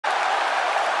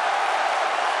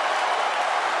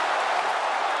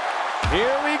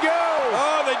go.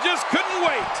 Oh, they just couldn't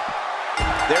wait.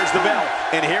 There's the bell,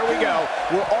 and here we go.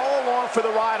 We're all along for the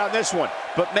ride on this one,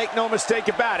 but make no mistake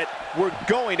about it, we're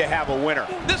going to have a winner.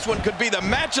 This one could be the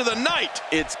match of the night.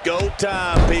 It's go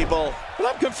time, people.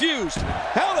 But I'm confused.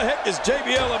 How the heck is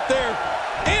JBL up there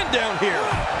and down here?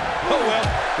 Oh, well,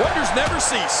 wonders never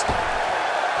cease.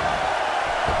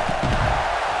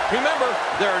 Remember,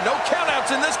 there are no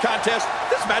countouts in this contest.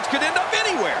 This match could end up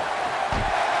anywhere.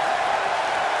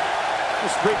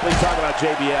 Let's briefly talk about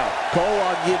JBL. Cole,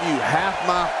 I'll give you half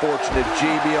my fortune if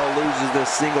JBL loses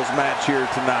this singles match here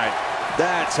tonight.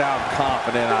 That's how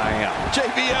confident I am.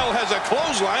 JBL has a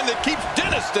clothesline that keeps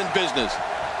Dentist in business.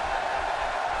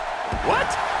 What?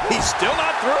 He's still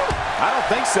not through? I don't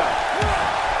think so.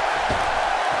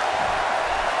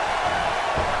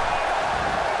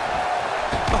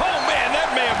 Oh, man,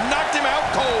 that may have knocked him out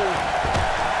cold.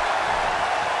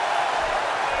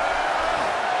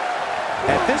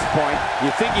 At this point,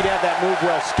 you think he'd have that move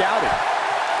well scouted.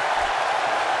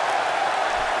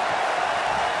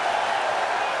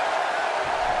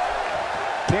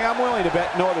 King, I'm willing to bet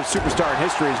no other superstar in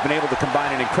history has been able to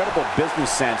combine an incredible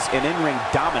business sense and in-ring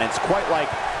dominance quite like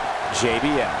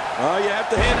JBL. Oh, you have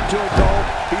to hand it to him, Cole.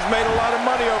 He's made a lot of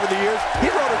money over the years. He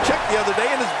wrote a check the other day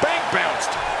and his bank bounced.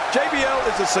 JBL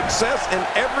is a success in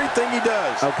everything he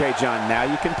does. Okay, John, now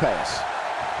you can pay us.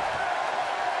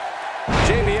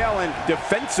 JBL in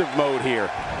defensive mode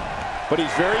here, but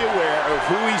he's very aware of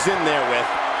who he's in there with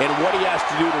and what he has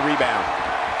to do to rebound.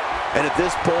 And at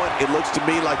this point, it looks to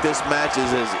me like this match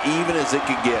is as even as it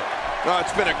could get. Oh,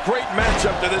 it's been a great match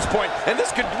up to this point, and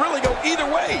this could really go either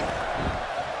way.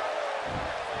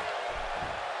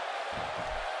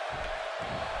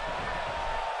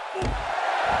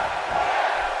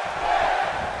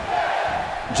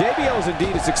 JBL is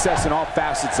indeed a success in all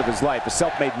facets of his life. A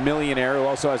self-made millionaire who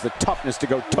also has the toughness to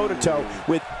go toe-to-toe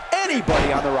with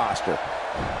anybody on the roster.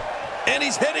 And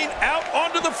he's heading out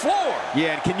onto the floor.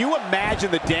 Yeah, and can you imagine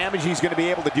the damage he's going to be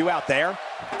able to do out there?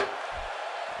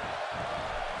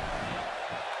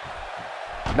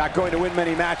 Not going to win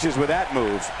many matches with that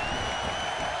move.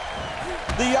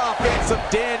 The offense of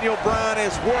Daniel Bryan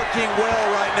is working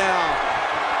well right now.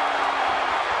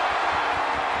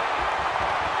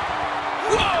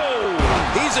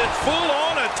 Whoa! He's in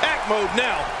full-on attack mode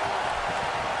now.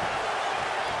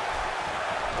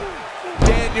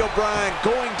 Daniel Bryan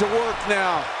going to work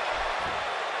now.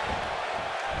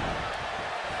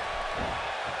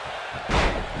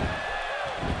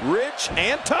 Rich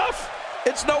and tough?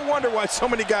 It's no wonder why so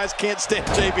many guys can't stand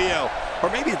JBL. Or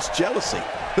maybe it's jealousy.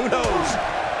 Who knows?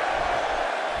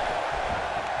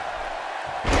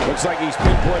 Looks like he's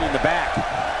pinpointing the back.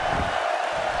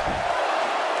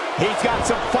 He's got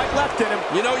some fight left in him.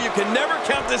 You know, you can never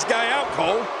count this guy out,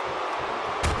 Cole.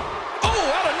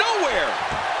 Oh, out of nowhere!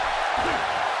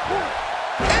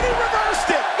 And he reversed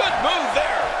it! Good move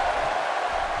there!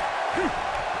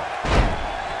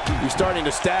 He's starting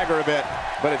to stagger a bit,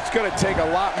 but it's going to take a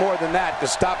lot more than that to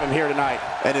stop him here tonight.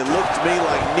 And it looked to me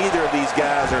like neither of these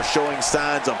guys are showing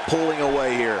signs of pulling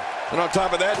away here. And on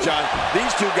top of that, John, these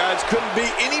two guys couldn't be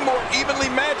any more evenly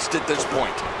matched at this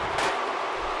point.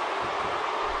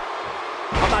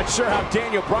 I'm not sure how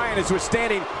Daniel Bryan is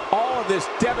withstanding all of this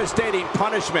devastating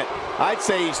punishment. I'd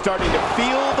say he's starting to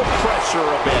feel the pressure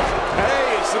a bit.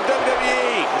 Hey, it's the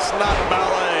WWE. It's not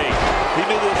ballet. He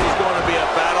knew this was going to be a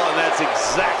battle, and that's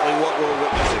exactly what we're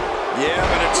witnessing. Yeah,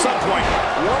 but at some point,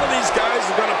 one of these guys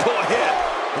is going to pull ahead.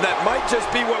 And that might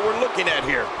just be what we're looking at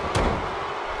here.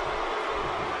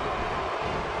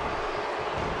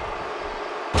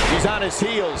 He's on his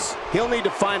heels. He'll need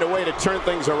to find a way to turn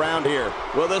things around here.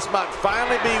 Well, this might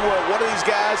finally be where one of these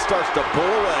guys starts to pull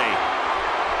away.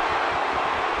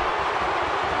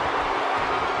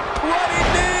 Running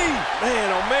knee! Man,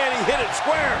 oh man, he hit it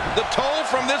square. The toll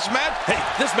from this match, hey,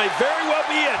 this may very well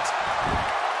be it.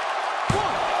 1,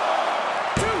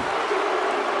 2,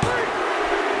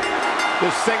 3.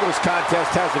 This singles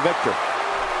contest has the victor.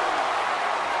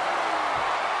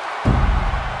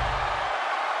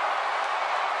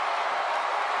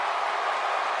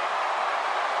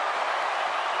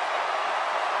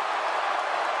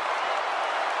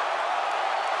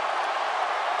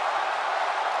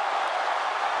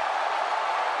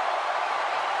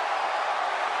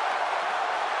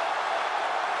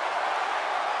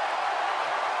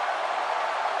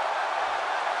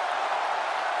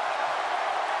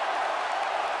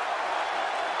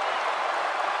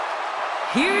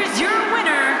 Here's your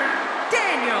winner,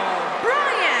 Daniel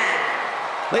Bryan.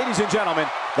 Ladies and gentlemen,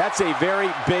 that's a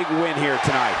very big win here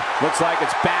tonight. Looks like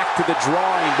it's back to the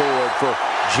drawing board for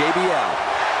JBL.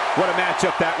 What a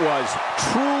matchup that was.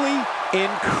 Truly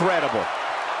incredible.